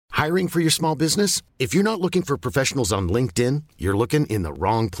Hiring for your small business? If you're not looking for professionals on LinkedIn, you're looking in the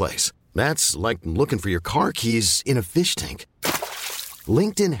wrong place. That's like looking for your car keys in a fish tank.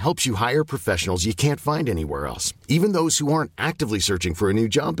 LinkedIn helps you hire professionals you can't find anywhere else, even those who aren't actively searching for a new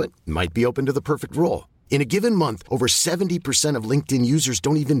job but might be open to the perfect role. In a given month, over 70% of LinkedIn users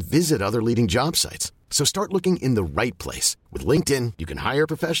don't even visit other leading job sites. So start looking in the right place. With LinkedIn, you can hire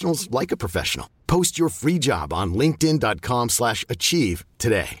professionals like a professional. Post your free job on linkedin.com/achieve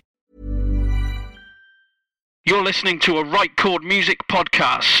today. You're listening to a Right Chord Music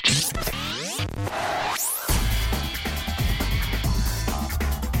podcast.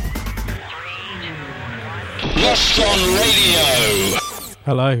 Lost on Radio.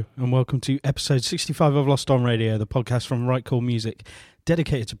 Hello and welcome to episode 65 of Lost on Radio, the podcast from Right Chord Music,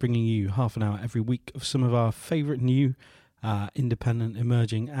 dedicated to bringing you half an hour every week of some of our favourite new, independent,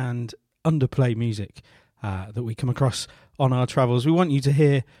 emerging and underplay music that we come across on our travels. We want you to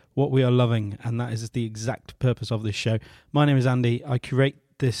hear what we are loving, and that is the exact purpose of this show. My name is Andy. I curate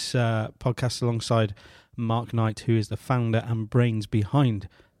this podcast alongside Mark Knight, who is the founder and brains behind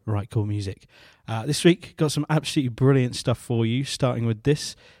Right Chord Music. This week, got some absolutely brilliant stuff for you, starting with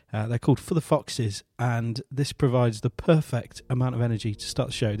this. They're called For the Foxes, and this provides the perfect amount of energy to start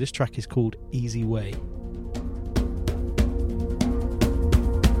the show. This track is called Easy Way.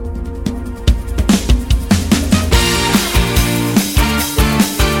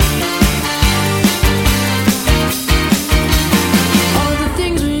 All the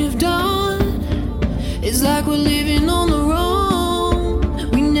things we've done, it's like we're living on the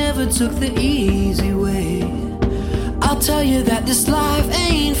road. We never took the easy way. I'll tell you that this life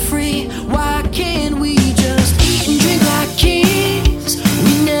ain't free. Why can't we just eat and drink like kings?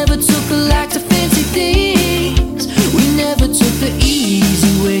 We never took a lack to fancy things. We never took the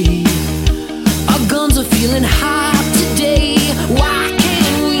easy way. Our guns are feeling hot today. Why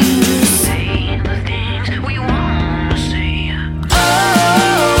can't we just say the things we want to say? Oh,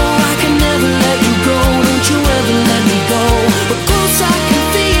 I can never let you go. Don't you ever let me go. But close I can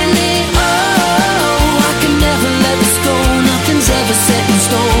feel it. Oh, I can never let this go. Nothing's ever set in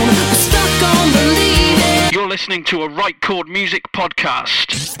stone. We're stuck on believing. You're listening to a Right Chord Music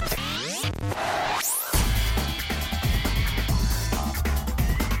podcast.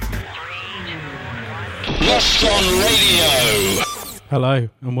 Lost on Radio. Hello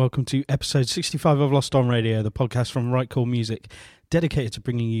and welcome to episode 65 of Lost on Radio, the podcast from Right Chord Music, dedicated to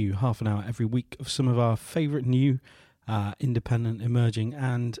bringing you half an hour every week of some of our favourite new, independent, emerging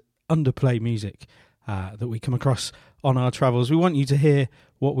and underplay music that we come across on our travels. We want you to hear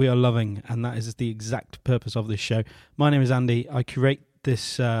what we are loving, and that is the exact purpose of this show. My name is Andy. I curate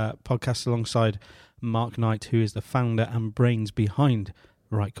this podcast alongside Mark Knight, who is the founder and brains behind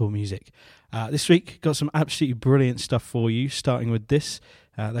Right Chord Music. This week, got some absolutely brilliant stuff for you, starting with this.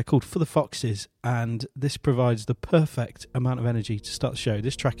 They're called For the Foxes, and this provides the perfect amount of energy to start the show.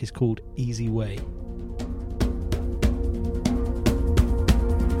 This track is called Easy Way.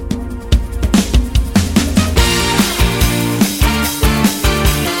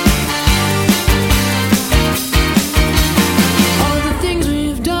 All the things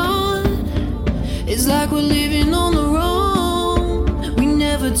we've done, it's like we're living on the road. We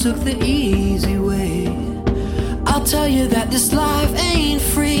never took the easy way. I'll tell you that this life ain't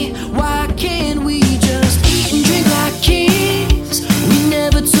free. Why can't we just eat and drink like kings? We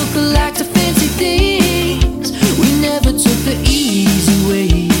never took a lack to fancy things. We never took the easy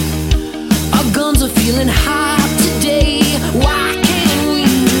way. Our guns are feeling hot today. Why can't we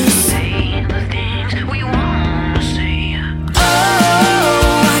just say the things we want to say?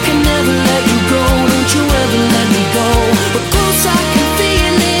 Oh, I can never let you go. Don't you ever let me go. But close I can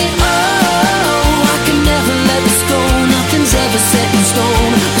feel it. Oh, I can never let this go. Nothing's ever said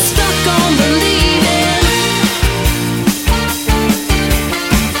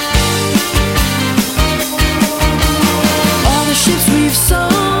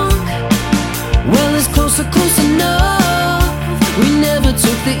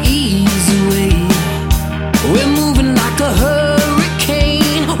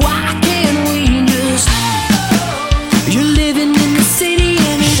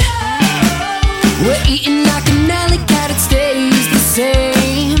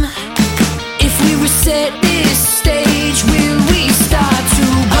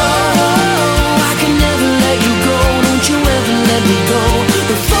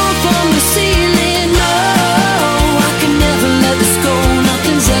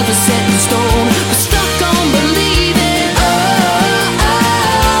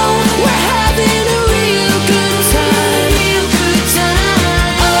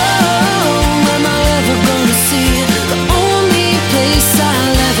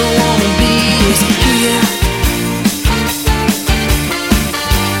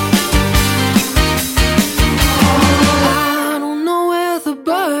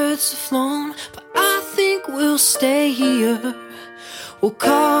will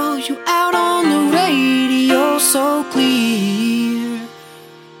call you out on the radio so clear.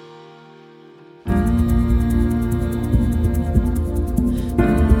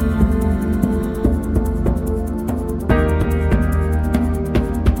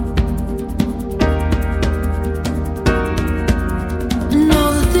 And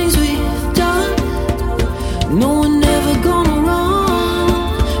all the things we've done, no one ever gonna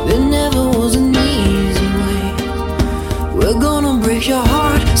run. There never was an easy way. We're gonna break your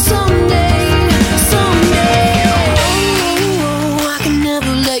heart someday, someday. Oh, I can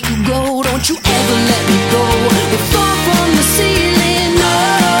never let you go. Don't you ever let me go. We're far from the ceiling.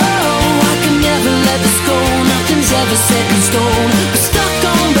 Oh, I can never let this go. Nothing's ever set in stone. We're stuck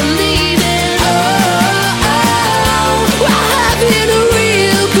on believing. Oh, we're having a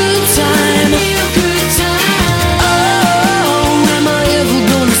real good time. Oh, am I ever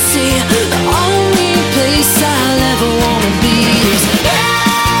gonna see the only place I'll ever wanna be is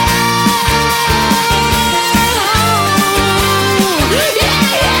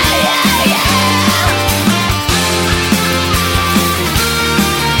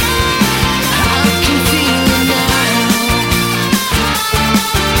I can feel it now.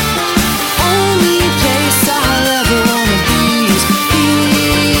 Only place I'll ever wanna be is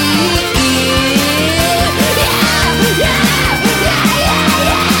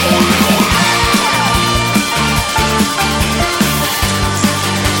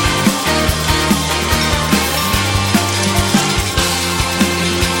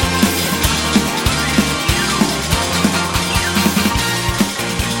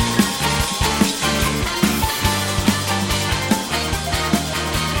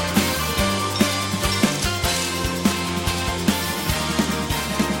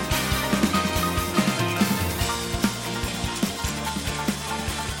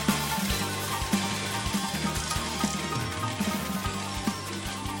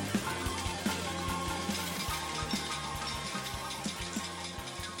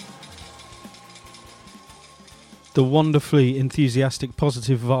the wonderfully enthusiastic,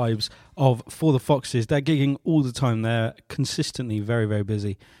 positive vibes of For the Foxes. They're gigging all the time. They're consistently very, very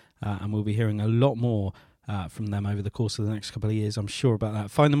busy. And we'll be hearing a lot more from them over the course of the next couple of years. I'm sure about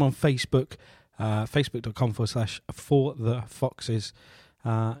that. Find them on Facebook, facebook.com/For the Foxes.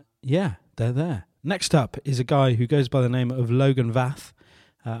 Yeah, they're there. Next up is a guy who goes by the name of Logan Vath.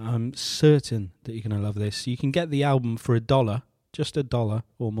 I'm certain that you're going to love this. You can get the album for $1, just $1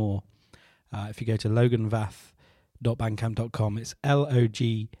 or more, if you go to loganvath.bandcamp.com. It's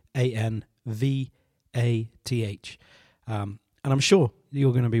LOGANVATH. And I'm sure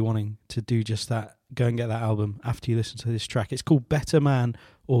you're going to be wanting to do just that. Go and get that album after you listen to this track. It's called Better Man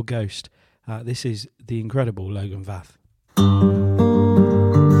or Ghost. This is the incredible Logan Vath.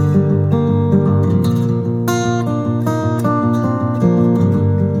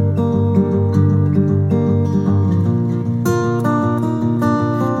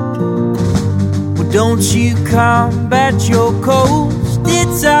 Don't you combat your coast,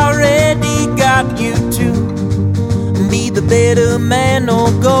 it's already got you to be the better man or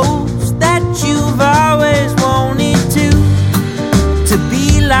ghost that you've always wanted to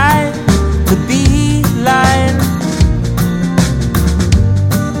be like the beeline,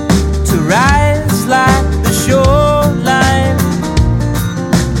 to rise like the shoreline.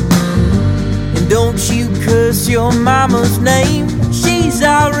 And don't you curse your mama's name, she's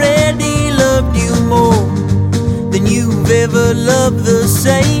already loved you more than you've ever loved the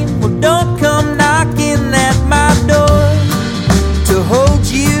same. Well, don't come knocking at my door to hold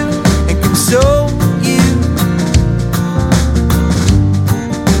you and console you,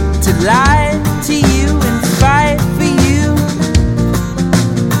 to lie to you and fight for you.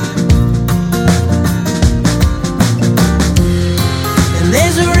 And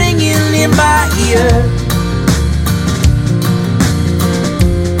there's a ringing in my ear,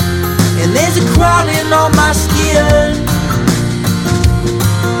 and there's a crawling on my skin,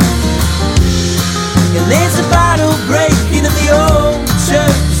 and there's a bottle breaking in the old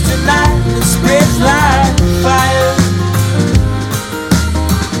church tonight, and it spreads like fire,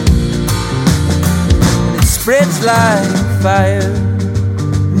 and it spreads like fire.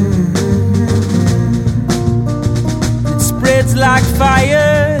 It spreads like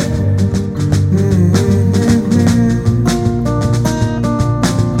fire.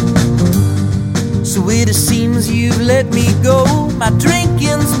 So it seems you've let me go. My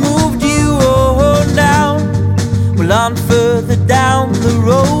drinking's moved you down. Well, on further down the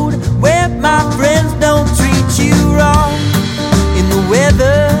road, where my friends don't treat you wrong. In the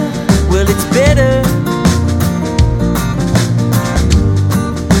weather, well, it's better.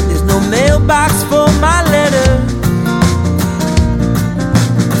 There's no mailbox for my letter.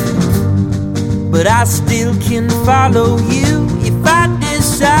 but I still can follow you if I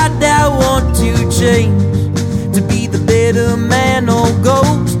decide I want to change, to be the better man or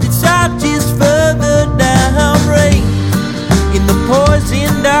ghost. It's all just further down range in the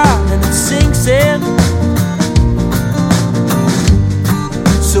poison dark, and it sinks in.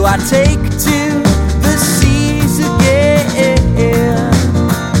 So I take to the seas again,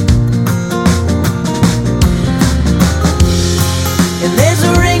 and there's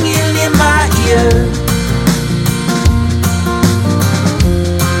a ringing in my ear,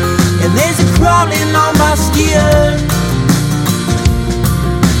 and there's a crawling on my skin,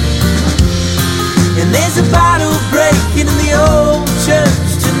 and there's a bottle breaking in the old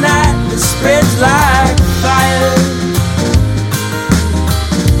church tonight that spreads like fire,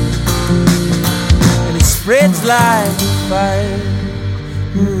 and it spreads like fire,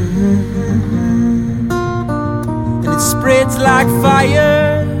 and it spreads like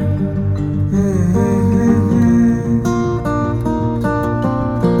fire.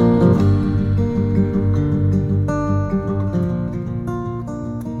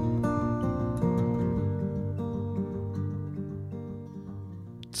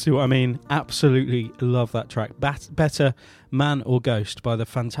 See what I mean? Absolutely love that track. Better Man or Ghost by the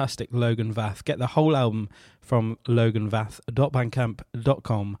fantastic Logan Vath. Get the whole album from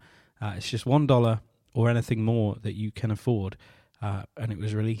loganvath.bandcamp.com. It's just $1 or anything more that you can afford. And it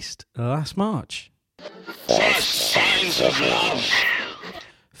was released last March. First Signs of Love.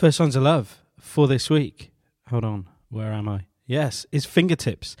 First Signs of Love for this week. Hold on, where am I? Yes, is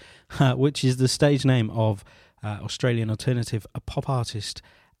Fingertips, which is the stage name of Australian alternative pop artist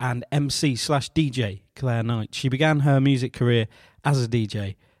and MC/DJ Claire Knight. She began her music career as a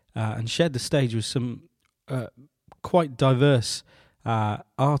DJ and shared the stage with some quite diverse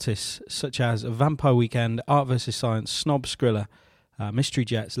artists such as Vampire Weekend, Art vs Science, Snob Skrilla, Mystery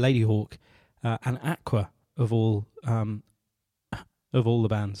Jets, Lady Hawk, and Aqua of all the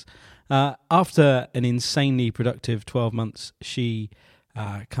bands. After an insanely productive 12 months, she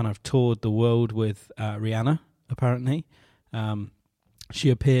kind of toured the world with Rihanna, apparently. She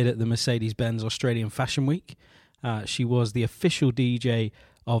appeared at the Mercedes-Benz Australian Fashion Week. She was the official DJ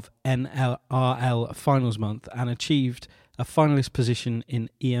of NRL Finals Month and achieved a finalist position in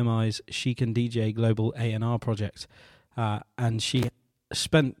EMI's She Can DJ Global A&R project. And she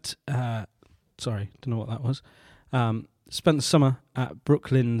spent... sorry, don't know what that was. Spent the summer at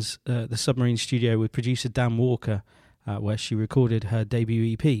Brooklyn's The Submarine Studio with producer Dan Walker, where she recorded her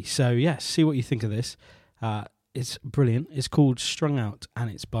debut EP. So, yes, see what you think of this. It's brilliant. It's called Strung Out, and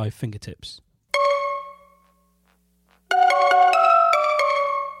it's by Fingertips.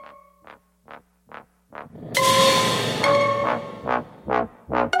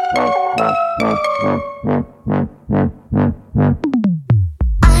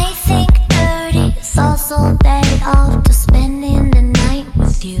 I think dirty thoughts all day after spending the night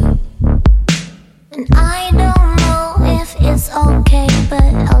with you. And I don't know if it's okay, but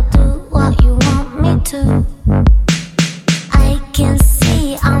I'll do what you want me to. I can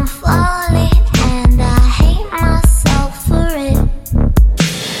see I'm falling and I hate myself for it,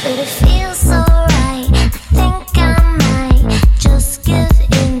 but it feels so right. I think I might just give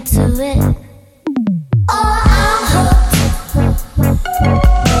into it. Oh,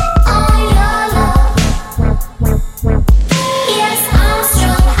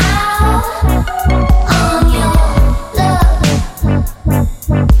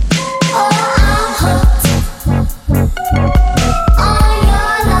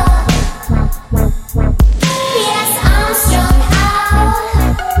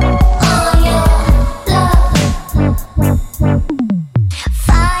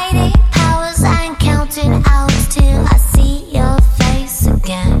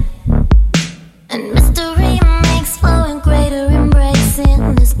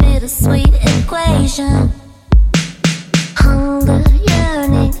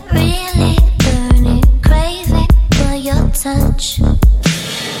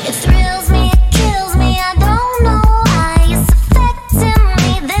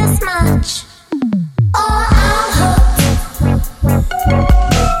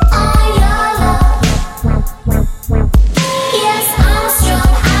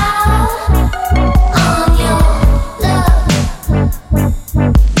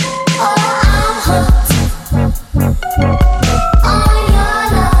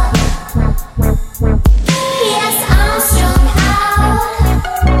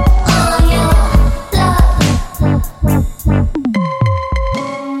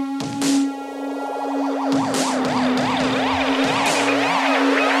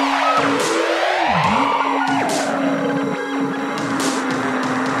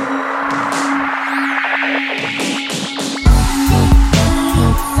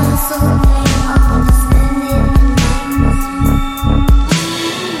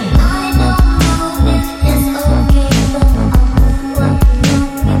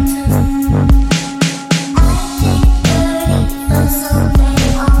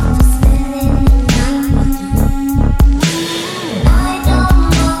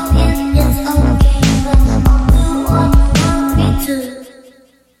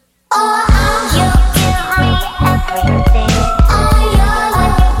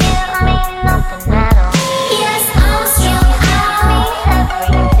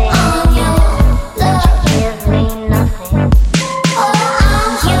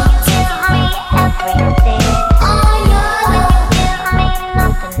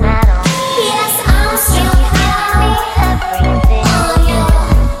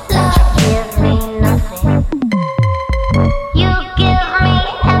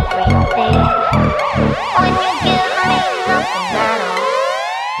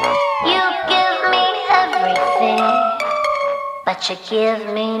 you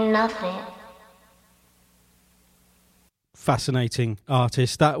give me nothing. Fascinating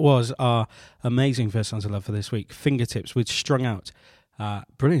artist. That was our amazing First Signs of Love for this week. Fingertips with Strung Out.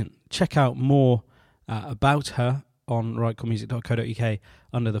 Brilliant. Check out more about her on rightchordmusic.co.uk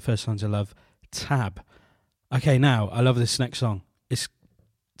under the First Signs of Love tab. Okay, now, I love this next song. It's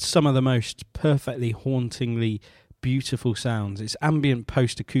some of the most perfectly, hauntingly beautiful sounds. It's ambient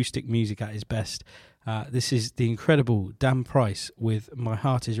post-acoustic music at its best. This is the incredible Dan Price with My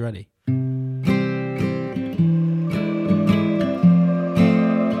Heart Is Ready.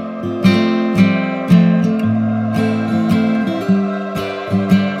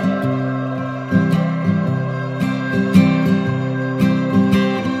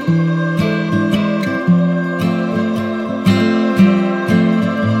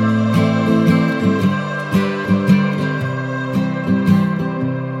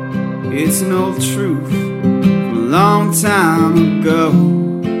 It's an old truth from a long time ago.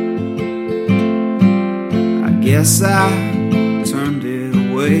 I guess I turned it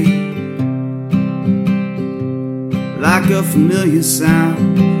away, like a familiar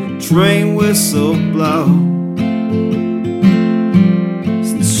sound, train whistle blow.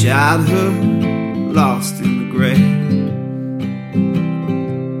 Since childhood, lost in the grave.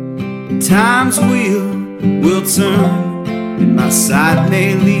 Time's wheel will turn, and my sight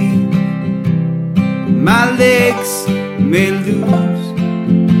may leave. My legs may lose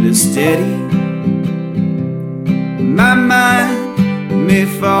their steady. My mind may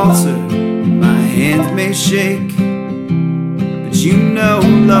falter, my hands may shake. But you know,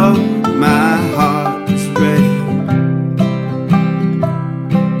 Lord, my heart is ready.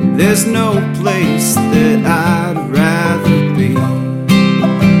 There's no place that I'd rather be.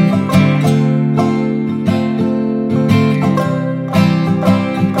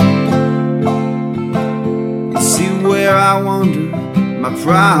 I wander, my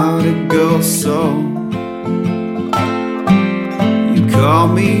prodigal soul. You call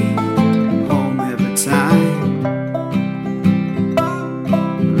me home every time,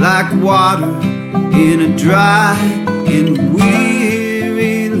 like water in a dry and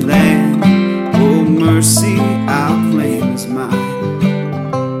weary land. Oh, mercy, I'll claim as mine.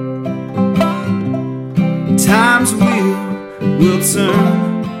 Time's wheel will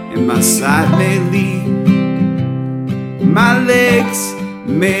turn, and my sight may leave. My legs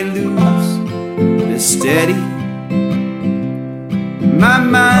may lose their steady. My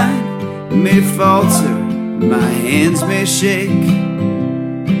mind may falter, my hands may shake.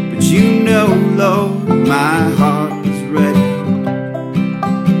 But you know, Lord, my heart is ready.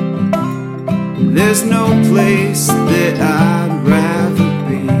 There's no place that I'd rather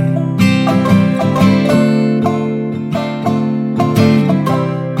be.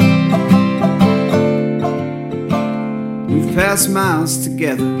 Past miles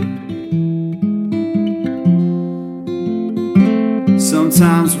together,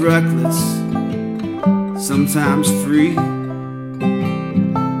 sometimes reckless, sometimes free,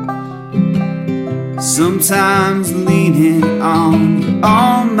 sometimes leaning on the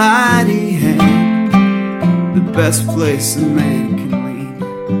almighty hand, the best place a man can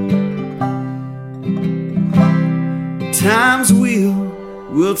lean. Time's wheel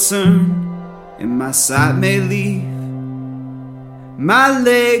will turn, and my sight may leave. My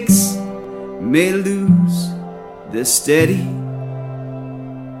legs may lose their steady.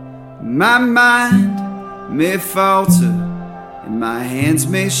 My mind may falter, and my hands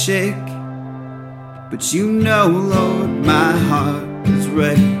may shake. But you know, Lord, my heart is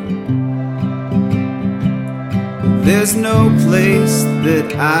ready. There's no place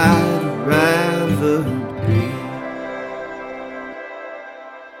that I'd rather be.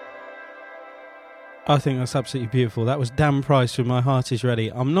 I think that's absolutely beautiful. That was Dan Price with My Heart Is Ready.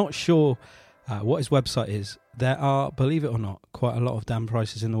 I'm not sure what his website is. There are, believe it or not, quite a lot of Dan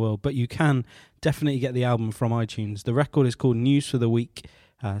Prices in the world, but you can definitely get the album from iTunes. The record is called News for the Week.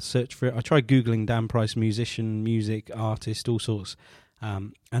 Search for it. I tried Googling Dan Price, musician, music, artist, all sorts.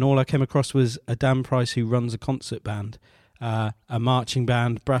 And all I came across was a Dan Price who runs a concert band, a marching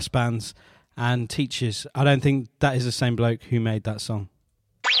band, brass bands, and teaches. I don't think that is the same bloke who made that song.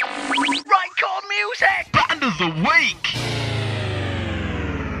 Right Chord Music Band of the Week.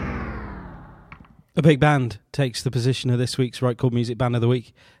 A big band takes the position of this week's Right Chord Music Band of the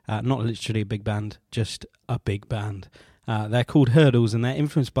Week. Not literally a big band, just a big band. They're called Hurdles, and they're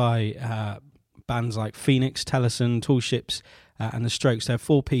influenced by bands like Phoenix, Tellison, Tall Ships, and The Strokes. They're a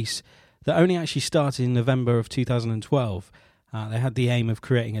four-piece that only actually started in November of 2012. They had the aim of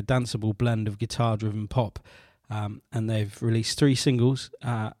creating a danceable blend of guitar-driven pop, and they've released 3 singles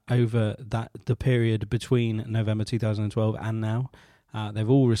over the period between November 2012 and now. They've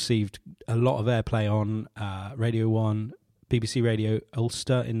all received a lot of airplay on Radio 1, BBC Radio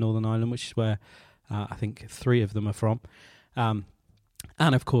Ulster in Northern Ireland, which is where I think 3 of them are from. And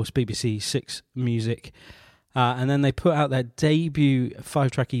of course BBC 6 Music. And then they put out their debut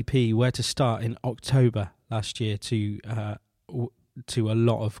 5-track EP, Where to Start, in October last year to a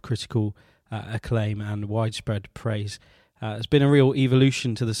lot of critical acclaim and widespread praise. There's been a real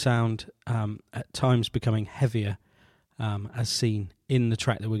evolution to the sound, at times becoming heavier, as seen in the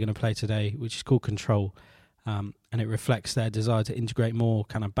track that we're going to play today, which is called Control. And it reflects their desire to integrate more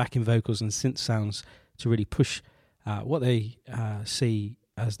kind of backing vocals and synth sounds to really push what they see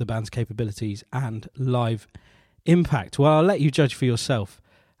as the band's capabilities and live impact. Well, I'll let you judge for yourself.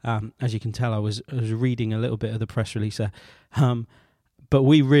 As you can tell, I was reading a little bit of the press release there. But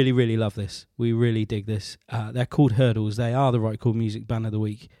we really, really love this. We really dig this. They're called Hurdles. They are the Right Chord Music Band of the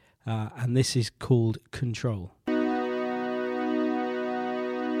Week. And this is called Control.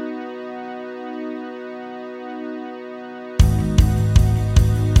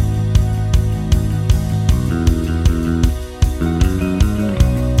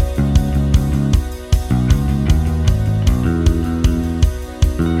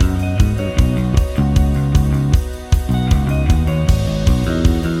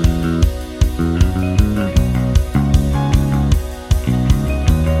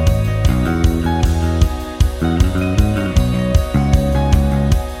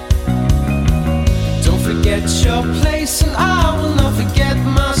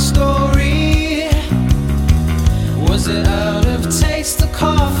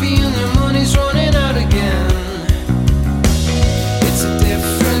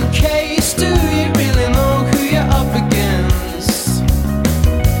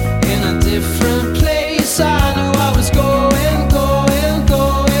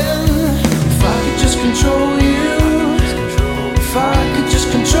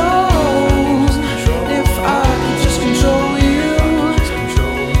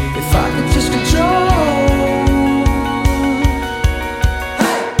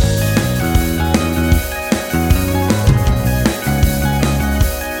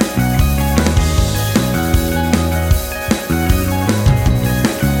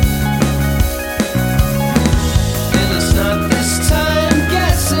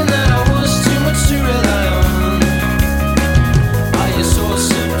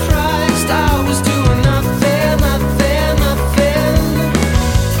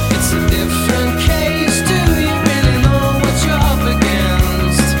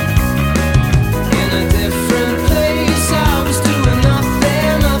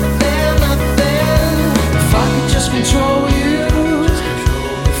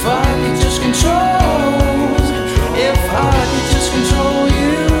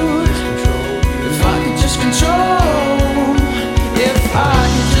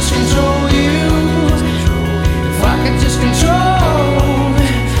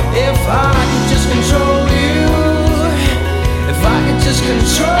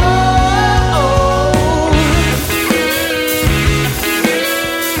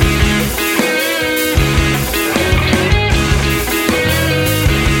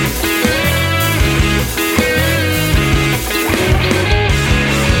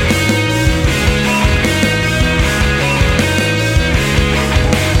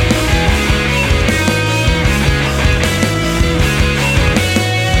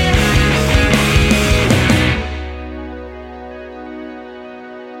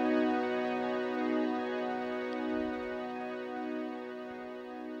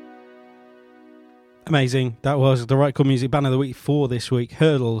 Amazing. That was the Right Chord Music Band of the Week for this week.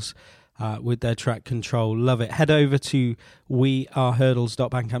 Hurdles with their track Control. Love it. Head over to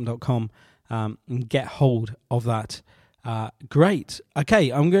wearehurdles.bandcamp.com and get hold of that. Great. Okay,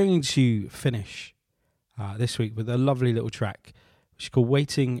 I'm going to finish this week with a lovely little track which is called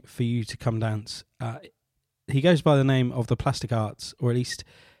Waiting for You to Come Dance. He goes by the name of the Plastic Arts, or at least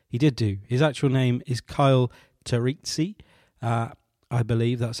he did do. His actual name is Kyle Territzi. I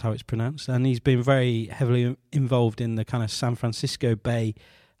believe that's how it's pronounced, and he's been very heavily involved in the kind of San Francisco Bay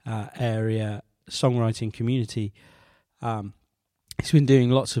area songwriting community. He's been doing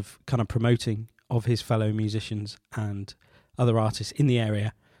lots of kind of promoting of his fellow musicians and other artists in the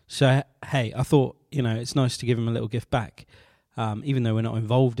area. So, hey, I thought, it's nice to give him a little gift back. Even though we're not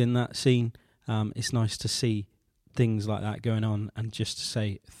involved in that scene, it's nice to see things like that going on and just to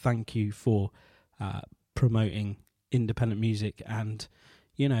say thank you for promoting independent music and,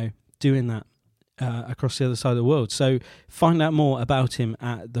 doing that across the other side of the world. So find out more about him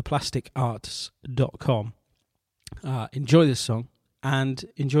at theplasticarts.com. Enjoy this song and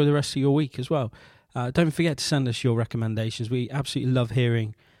enjoy the rest of your week as well. Don't forget to send us your recommendations. We absolutely love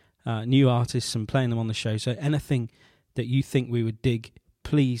hearing new artists and playing them on the show. So anything that you think we would dig,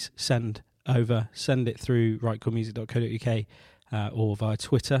 please send it through rightchordmusic.co.uk or via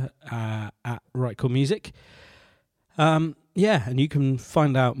Twitter at rightchordmusic. And you can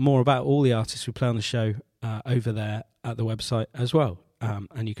find out more about all the artists we play on the show over there at the website as well.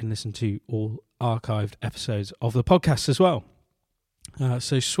 And you can listen to all archived episodes of the podcast as well.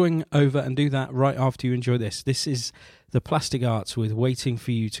 So swing over and do that right after you enjoy this. This is the Plastic Arts with Waiting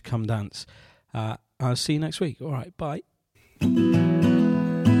for You to Come Dance. I'll see you next week. All right, bye.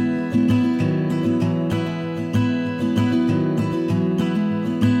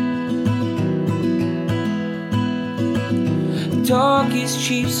 Talk is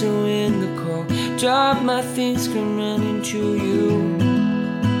cheap, so in the call, drop my things, come running to you.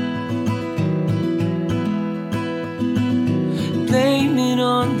 Blame it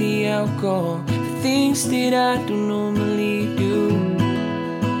on the alcohol, the things that I don't normally do.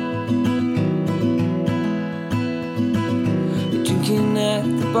 Drinking at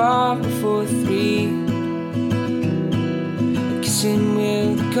the bar before 3, kissing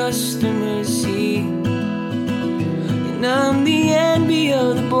where the customers see. And I'm the envy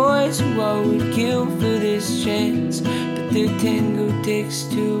of the boys who I would kill for this chance, but the tango takes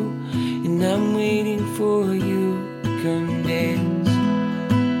 2, and I'm waiting for you to come dance.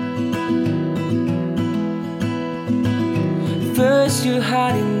 First you're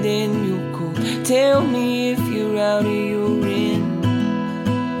hot and then you're cold. Tell me if you're out or you're in.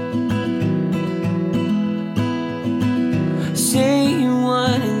 Say you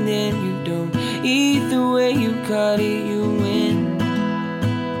want and then you don't. Either way you caught it, you win.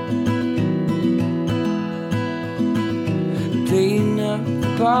 Playing up the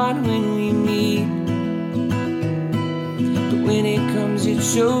part when we meet, but when it comes it's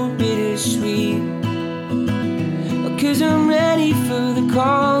so bittersweet. 'Cause I'm ready for the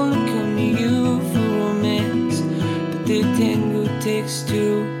call to come to you for romance, but the tango takes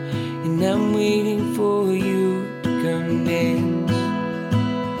 2, and I'm waiting for you to come dance.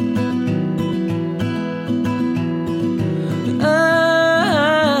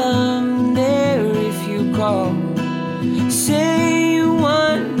 I'm there if you call. Say you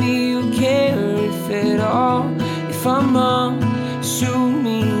want me, you care if at all. If I'm wrong,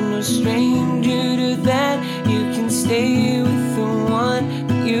 assuming no stranger to that, you can stay with the one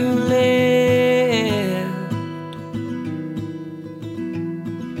that you left.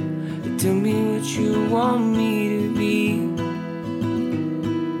 Tell me what you want me to be.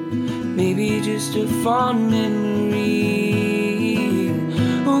 Maybe just a fond memory.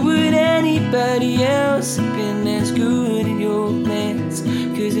 Or would anybody else have been as good in your plans?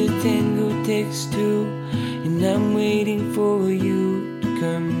 'Cause a tango takes 2, and I'm waiting for you to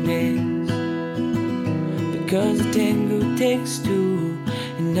come dance. Because the tango takes 2,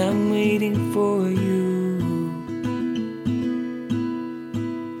 and I'm waiting for you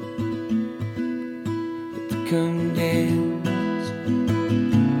to come dance.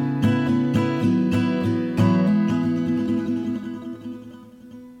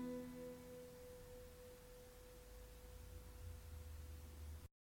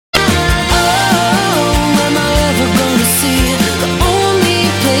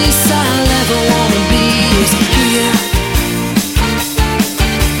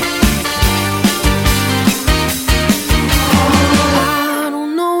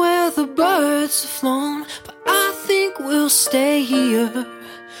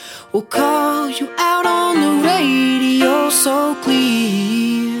 We'll call you out on the radio so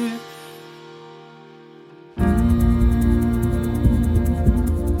clear.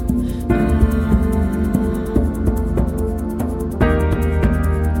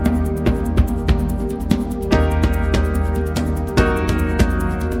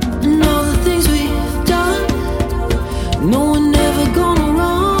 And all the things we've done, no one ever gonna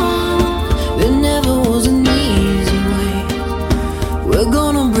wrong. There never was an easy way. We're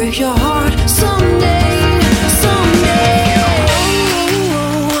gonna break your heart someday, someday.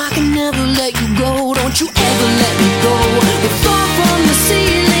 Oh,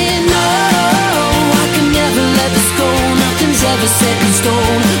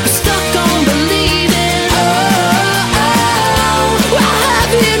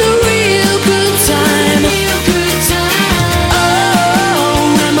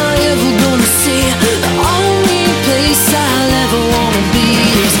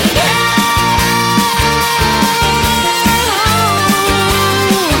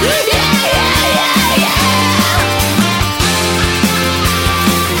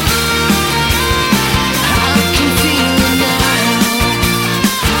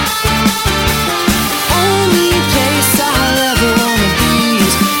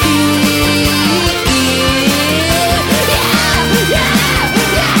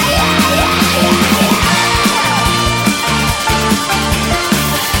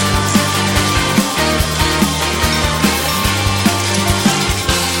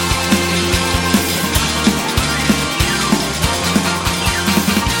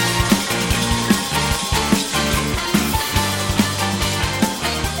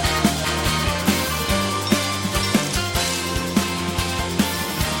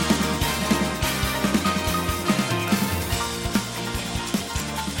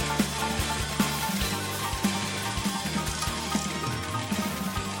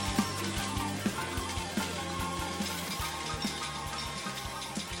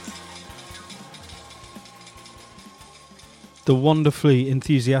 the wonderfully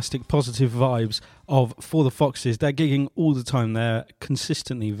enthusiastic, positive vibes of For the Foxes. They're gigging all the time. They're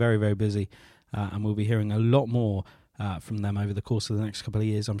consistently very, very busy. And we'll be hearing a lot more from them over the course of the next couple of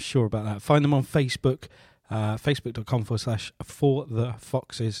years. I'm sure about that. Find them on Facebook, facebook.com/For the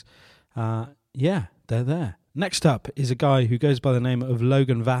Foxes. Yeah, they're there. Next up is a guy who goes by the name of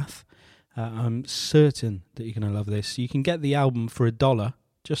Logan Vath. I'm certain that you're going to love this. You can get the album for $1,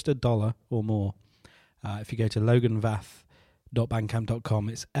 just $1 or more. If you go to loganvath.bandcamp.com,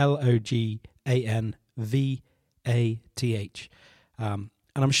 it's LOGANVATH. And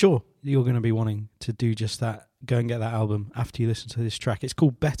I'm sure you're going to be wanting to do just that. Go and get that album after you listen to this track. It's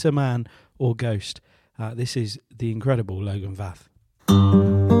called Better Man or Ghost. This is the incredible Logan Vath.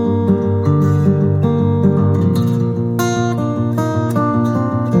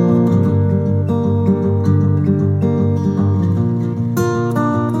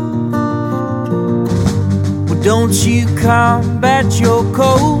 Don't you combat your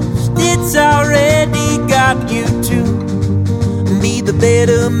coast, it's already got you to be the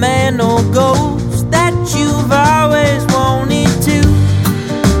better man or ghost that you've always wanted to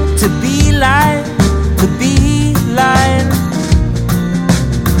be like, to be line,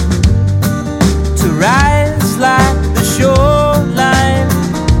 to rise like the shoreline.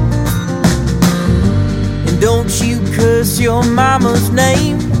 And don't you curse your mama's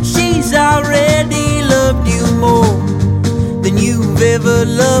name, she's already loved you more than you've ever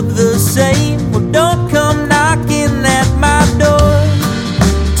loved the same. Well, don't come knocking at my door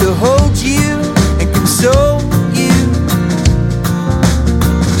to hold you and console you,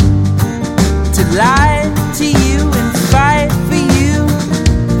 to lie to you and fight for you.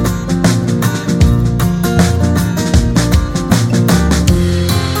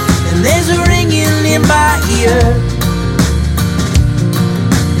 And there's a ringing in my ear,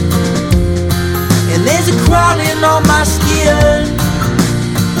 and there's a crawling on my skin,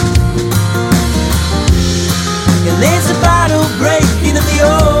 and there's a bottle breaking in the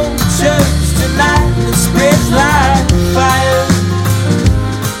old church tonight, and it spreads like fire,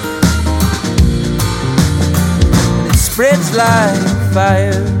 and it spreads like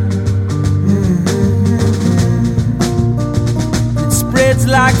fire. It spreads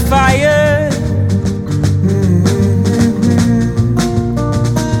like fire.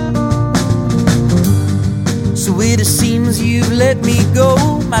 So it seems you've let me go,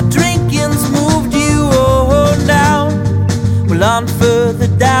 my drinking's moved you on down. Well, on further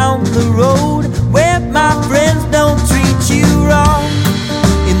down the road, where my friends don't treat you wrong.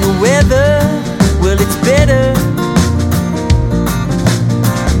 In the weather, well, it's better.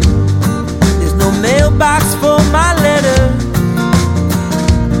 There's no mailbox for my letter,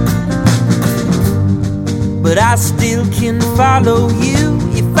 but I still can follow you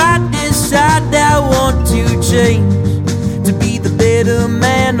if I decide I want to change, to be the better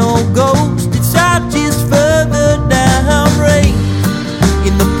man or ghost. It's all just further down range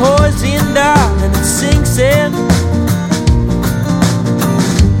in the poison dark, and it sinks in.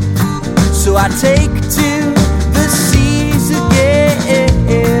 So I take to the seas again,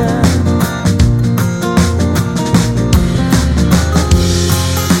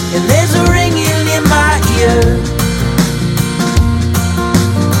 and there's a ringing in my ear,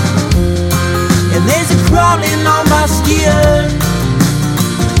 and there's a crawling on my skin,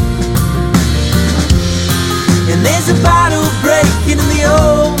 and there's a bottle breaking in the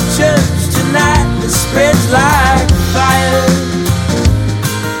old church tonight that spreads like fire,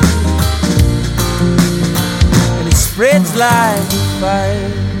 and it spreads like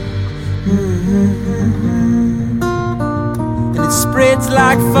fire, and it spreads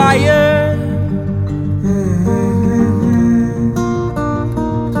like fire.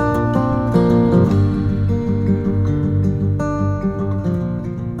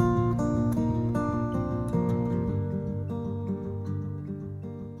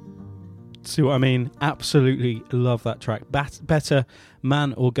 See what I mean? Absolutely love that track. Better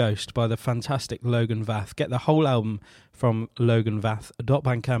Man or Ghost by the fantastic Logan Vath. Get the whole album from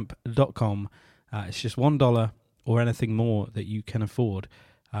loganvath.bandcamp.com. It's just $1 or anything more that you can afford.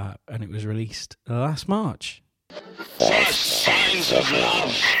 And it was released last March. First Signs of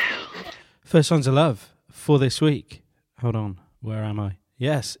Love. First Signs of Love for this week. Hold on, where am I?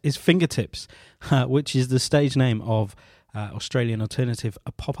 Yes, is Fingertips, which is the stage name of Australian alternative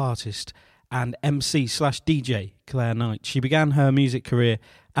pop artist and MC/DJ Claire Knight. She began her music career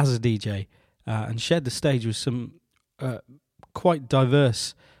as a DJ and shared the stage with some quite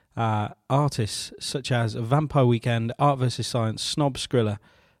diverse artists such as Vampire Weekend, Art vs Science, Snob Skrilla,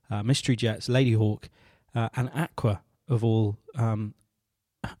 Mystery Jets, Lady Hawk, and Aqua of all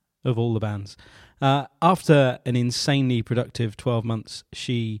of all the bands. After an insanely productive 12 months,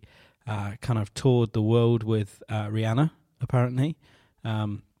 she kind of toured the world with Rihanna, apparently.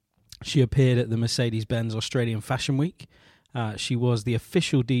 She appeared at the Mercedes-Benz Australian Fashion Week. She was the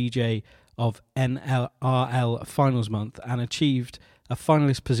official DJ of NRL Finals Month and achieved a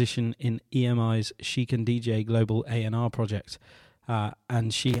finalist position in EMI's Chic and DJ Global A&R project.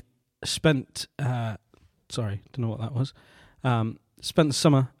 And she spent... sorry, don't know what that was. Spent the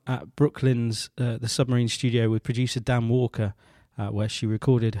summer at Brooklyn's The Submarine Studio with producer Dan Walker, where she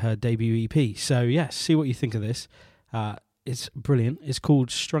recorded her debut EP. So, yes, see what you think of this. It's brilliant. It's called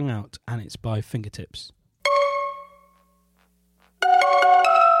Strung Out, and it's by Fingertips.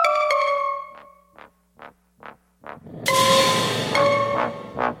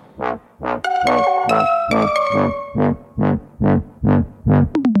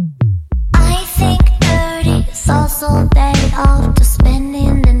 I think dirty is also day after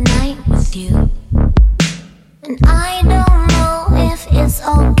spending the night with you. And I don't know if it's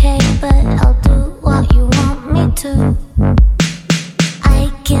okay, but I'll do what you want me to.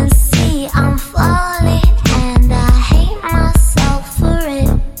 I can see I'm falling and I hate myself for it.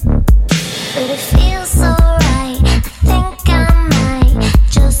 But it feels so right, I think I might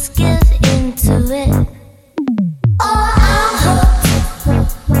just give into it. Oh, I'm hooked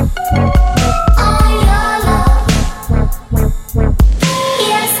on your love.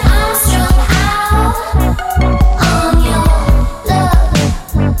 Yes, I'm strung out on your love.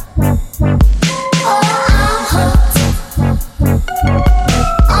 Oh, I'm hooked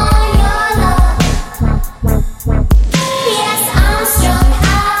on your love. Yes, I'm strung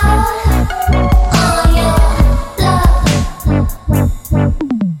out on your love.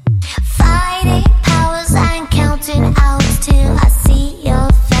 Fighting powers and counting out till I see your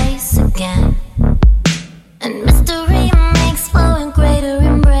face again. And mystery makes for a greater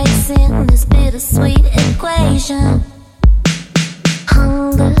embrace in this bittersweet equation.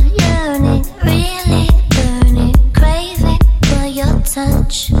 Hunger, yearning, really burning, craving for your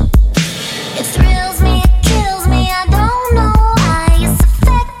touch. It thrills me, it kills me, I don't know why it's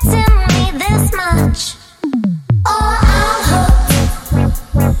affecting me this much. Oh, I'm hooked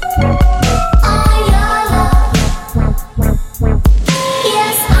on your love.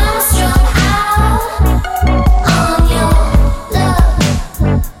 Yes, I'm strung out on your love.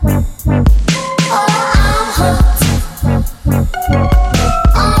 Oh, I'm hooked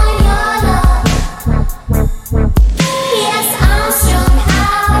on your love. Yes, I'm strung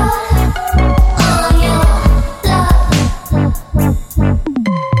out on your love.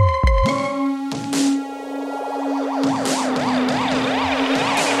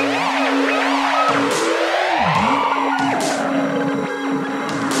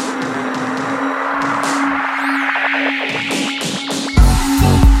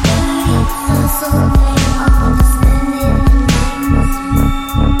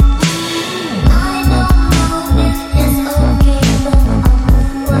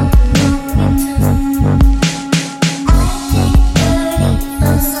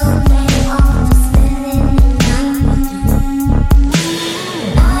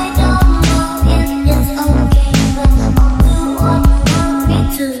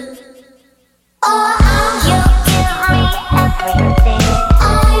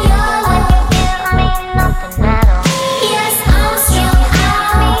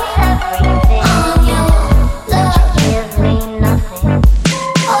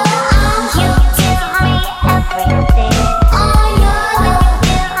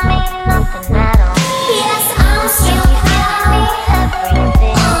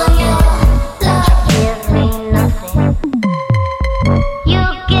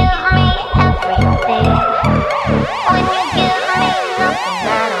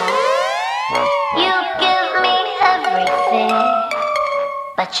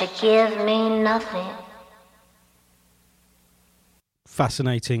 You give me nothing.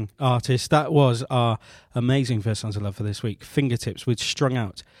 Fascinating artist. That was our amazing First Signs of Love for this week. Fingertips with Strung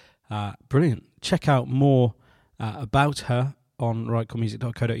Out. Brilliant. Check out more about her on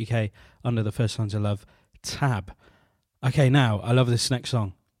rightcoremusic.co.uk under the First Signs of Love tab. Okay, now, I love this next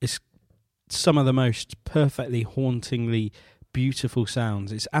song. It's some of the most perfectly, hauntingly beautiful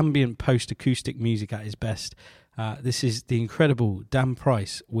sounds. It's ambient post-acoustic music at its best. This is the incredible Dan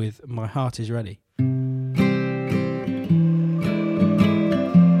Price with My Heart Is Ready.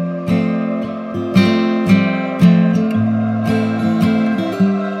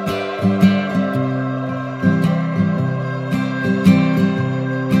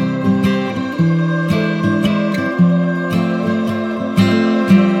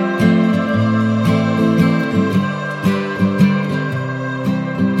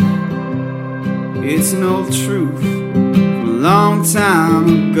 It's an old truth from a long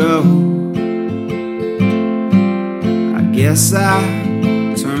time ago. I guess I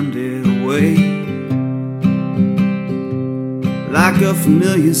turned it away, like a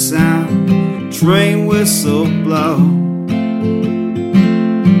familiar sound, train whistle blow.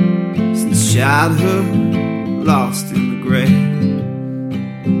 Since childhood, lost in the grave.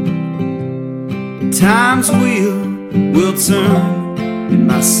 Time's wheel will turn, and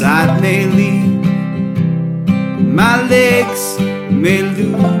my sight may leave. My legs may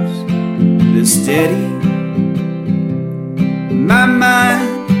lose their steady. My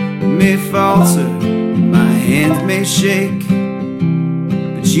mind may falter, my hands may shake.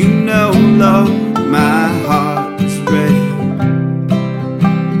 But you know, Lord, my heart is ready.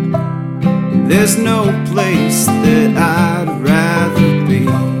 There's no place that I'd rather be.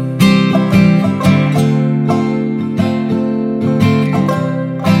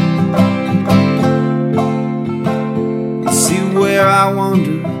 I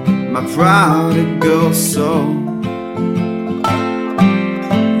wander, my prodigal soul.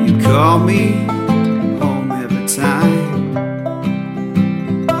 You call me home every time,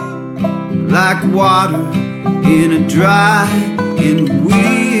 like water in a dry and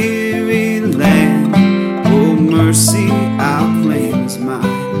weary land. Oh, mercy, I'll claim as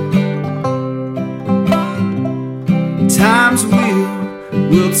mine. Time's wheel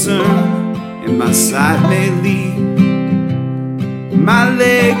will turn, and my sight may leave. My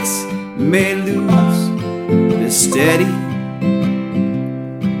legs may lose their steady.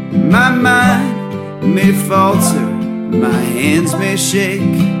 My mind may falter, my hands may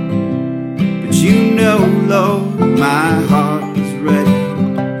shake. But you know, Lord, my heart is ready.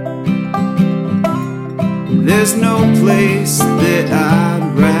 There's no place that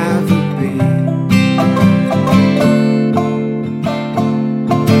I'd rather be.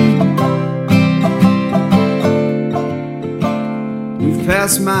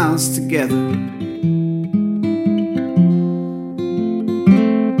 Past miles together,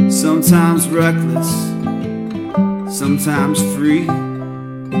 sometimes reckless, sometimes free,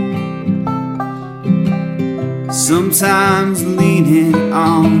 sometimes leaning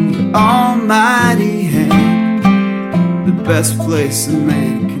on the almighty hand, the best place a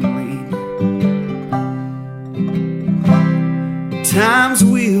man can lean. Time's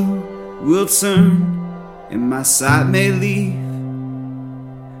wheel will turn, and my sight may leave.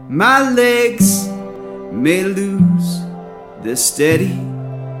 My legs may lose their steady.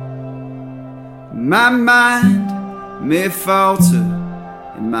 My mind may falter,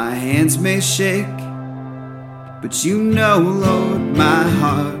 and my hands may shake. But you know, Lord, my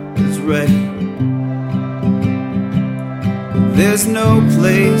heart is ready. There's no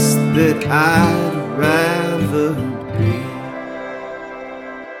place that I'd rather be.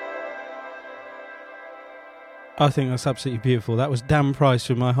 I think that's absolutely beautiful. That was Dan Price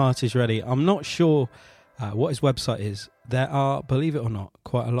with My Heart Is Ready. I'm not sure what his website is. There are, believe it or not,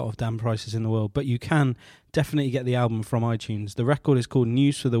 quite a lot of Dan Prices in the world, but you can definitely get the album from iTunes. The record is called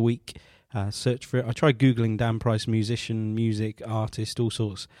News for the Week. Search for it. I tried Googling Dan Price, musician, music, artist, all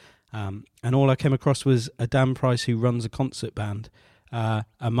sorts. And all I came across was a Dan Price who runs a concert band, a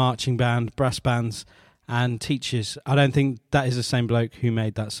marching band, brass bands, and teaches. I don't think that is the same bloke who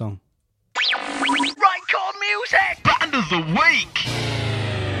made that song. Band of the Week!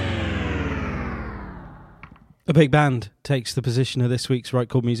 A big band takes the position of this week's Right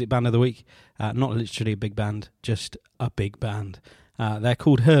Chord Music Band of the Week. Not literally a big band, just a big band. They're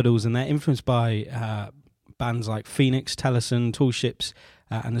called Hurdles, and they're influenced by bands like Phoenix, Tellison, Tall Ships,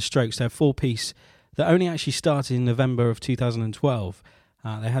 and The Strokes. They're a four-piece that only actually started in November of 2012.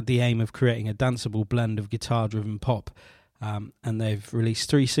 They had the aim of creating a danceable blend of guitar-driven pop. And they've released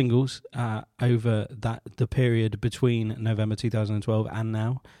 3 singles over the period between November 2012 and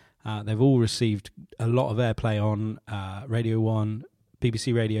now. They've all received a lot of airplay on Radio 1,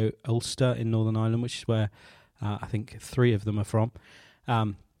 BBC Radio Ulster in Northern Ireland, which is where I think 3 of them are from.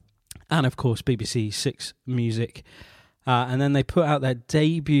 And of course BBC 6 Music. And then they put out their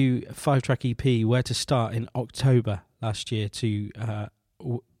debut 5-track EP, Where to Start, in October last year to a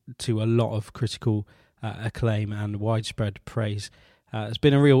lot of critical acclaim and widespread praise. There's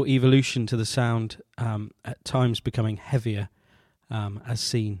been a real evolution to the sound, at times becoming heavier, as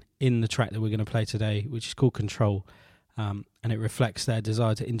seen in the track that we're going to play today, which is called Control, and it reflects their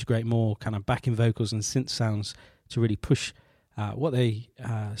desire to integrate more kind of backing vocals and synth sounds to really push what they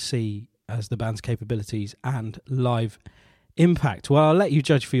see as the band's capabilities and live impact. Well, I'll let you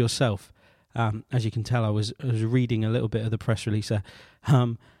judge for yourself. As you can tell, I was reading a little bit of the press release there.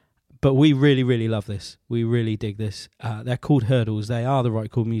 But we really, really love this. We really dig this. They're called Hurdles. They are the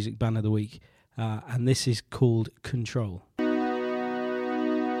Right Chord Music Band of the Week. and this is called Control.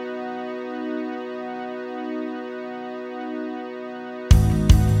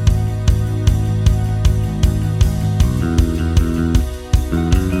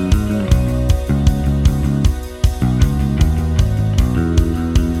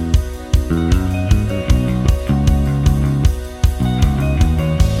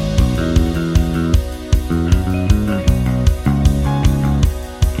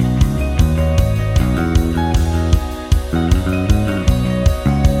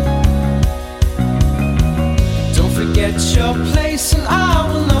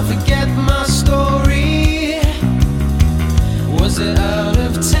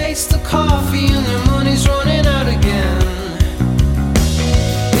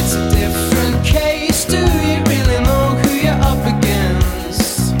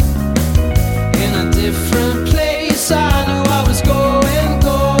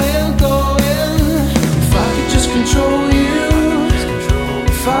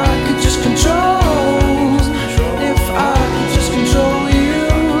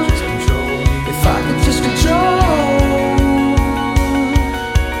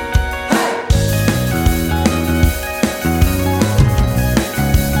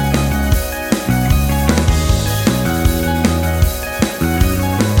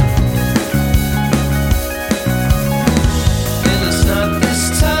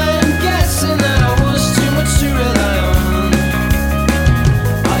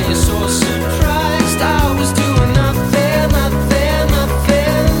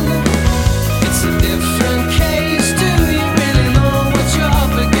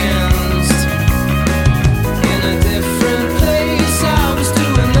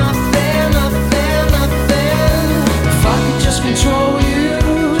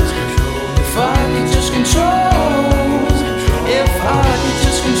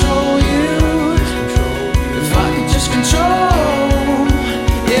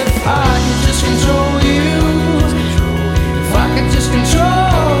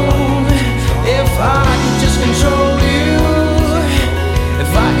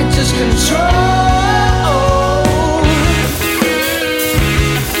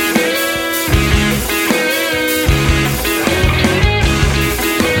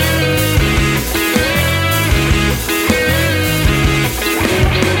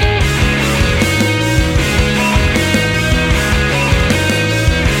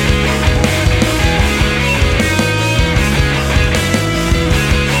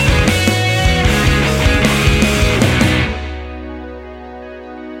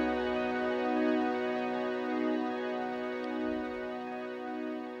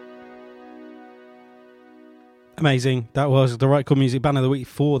 Amazing. That was the Right Chord Music Band of the Week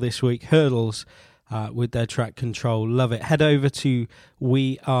for this week, Hurdles, with their track Control. Love it. Head over to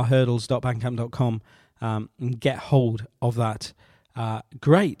wearehurdles.bandcamp.com and get hold of that.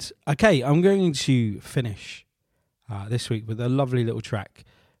 Great. Okay, I'm going to finish this week with a lovely little track,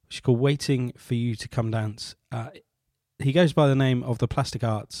 which is called Waiting for You to Come Dance. He goes by the name of the Plastic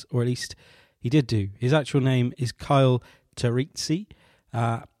Arts, or at least he did do. His actual name is Kyle Territzi.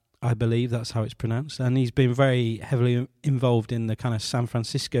 I believe that's how it's pronounced, and he's been very heavily involved in the kind of San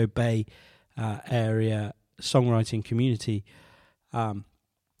Francisco Bay area songwriting community.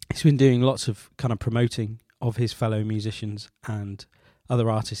 He's been doing lots of kind of promoting of his fellow musicians and other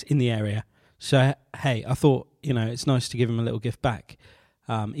artists in the area. So, hey, I thought, it's nice to give him a little gift back.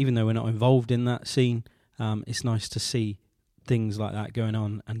 Even though we're not involved in that scene, it's nice to see things like that going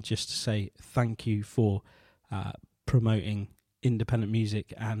on and just to say thank you for promoting independent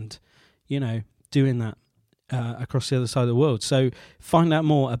music and doing that across the other side of the world. So find out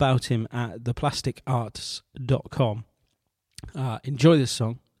more about him at theplasticarts.com. Enjoy this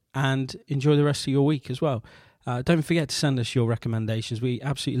song and enjoy the rest of your week as well. Don't forget to send us your recommendations. We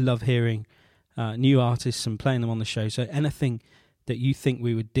absolutely love hearing new artists and playing them on the show. So anything that you think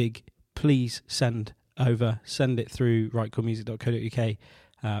we would dig, please send it through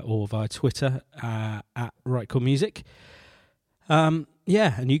rightchordmusic.co.uk or via Twitter at rightchordmusic. And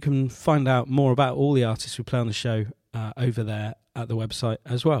you can find out more about all the artists who play on the show over there at the website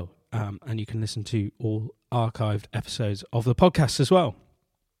as well. And you can listen to all archived episodes of the podcast as well.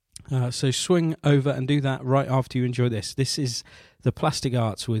 So swing over and do that right after you enjoy this. This is the Plastic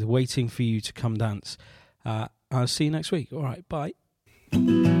Arts with Waiting for You to Come Dance. I'll see you next week. All right, bye.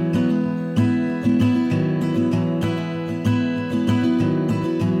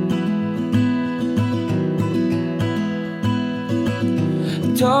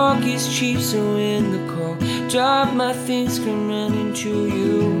 Talk is cheap, so in the car, drive my things come running to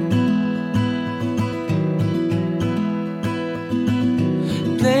you.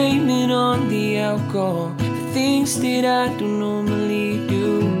 blame it on the alcohol, the things that I don't normally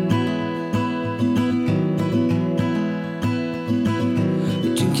do. The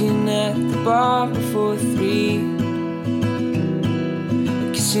drinking at the bar before 3,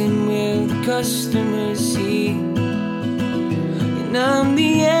 the kissing where the customers see. And I'm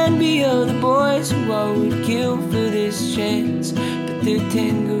the envy of the boys who I would kill for this chance, but the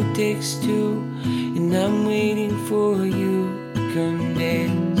tango takes 2, and I'm waiting for you to come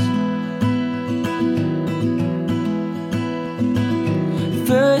dance.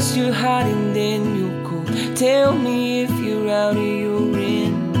 First you're hot and then you're cold. Tell me if you're out or you're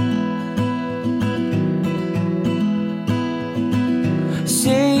in.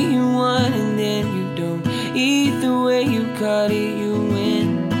 Say you want and then you don't. Either way you caught it, you win.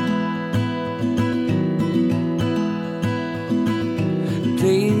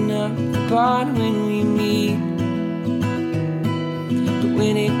 Playing up the part when we meet, but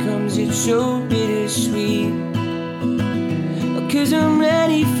when it comes it's so bittersweet. 'Cause I'm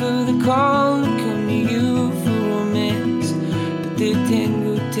ready for the call to come to you for romance, but the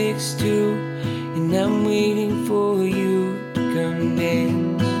tango takes 2, and I'm waiting for you to come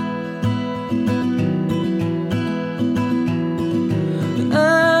dance.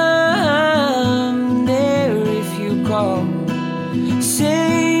 I'm there if you call.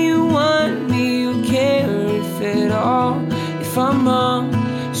 Say you want me, you care if at all. If I'm wrong,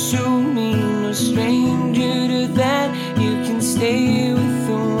 sue me, no stranger to that. You can stay with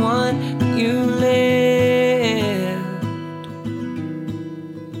the one that you left.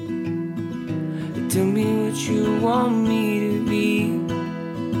 Tell me what you want me to be.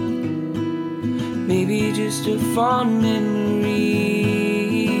 Maybe just a fond memory.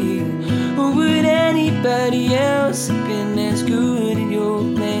 Or would anybody else have been as good in your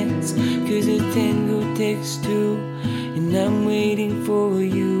plans? 'Cause a tango takes 2, and I'm waiting for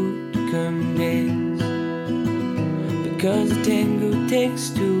you to come dance. Because the tango takes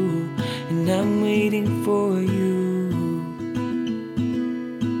 2, and I'm waiting for you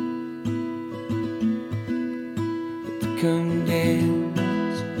to come dance.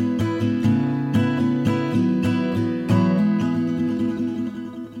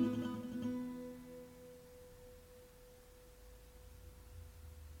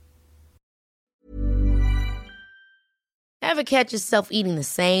 Ever catch yourself eating the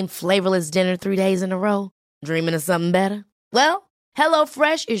same flavorless dinner 3 days in a row? Dreaming of something better? Well,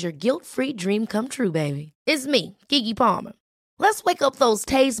 HelloFresh is your guilt-free dream come true, baby. It's me, Keke Palmer. Let's wake up those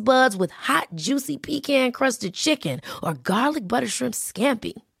taste buds with hot, juicy pecan-crusted chicken or garlic butter shrimp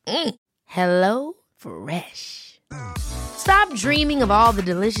scampi. Hello Fresh. Stop dreaming of all the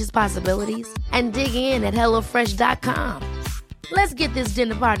delicious possibilities and dig in at HelloFresh.com. Let's get this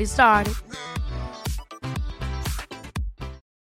dinner party started.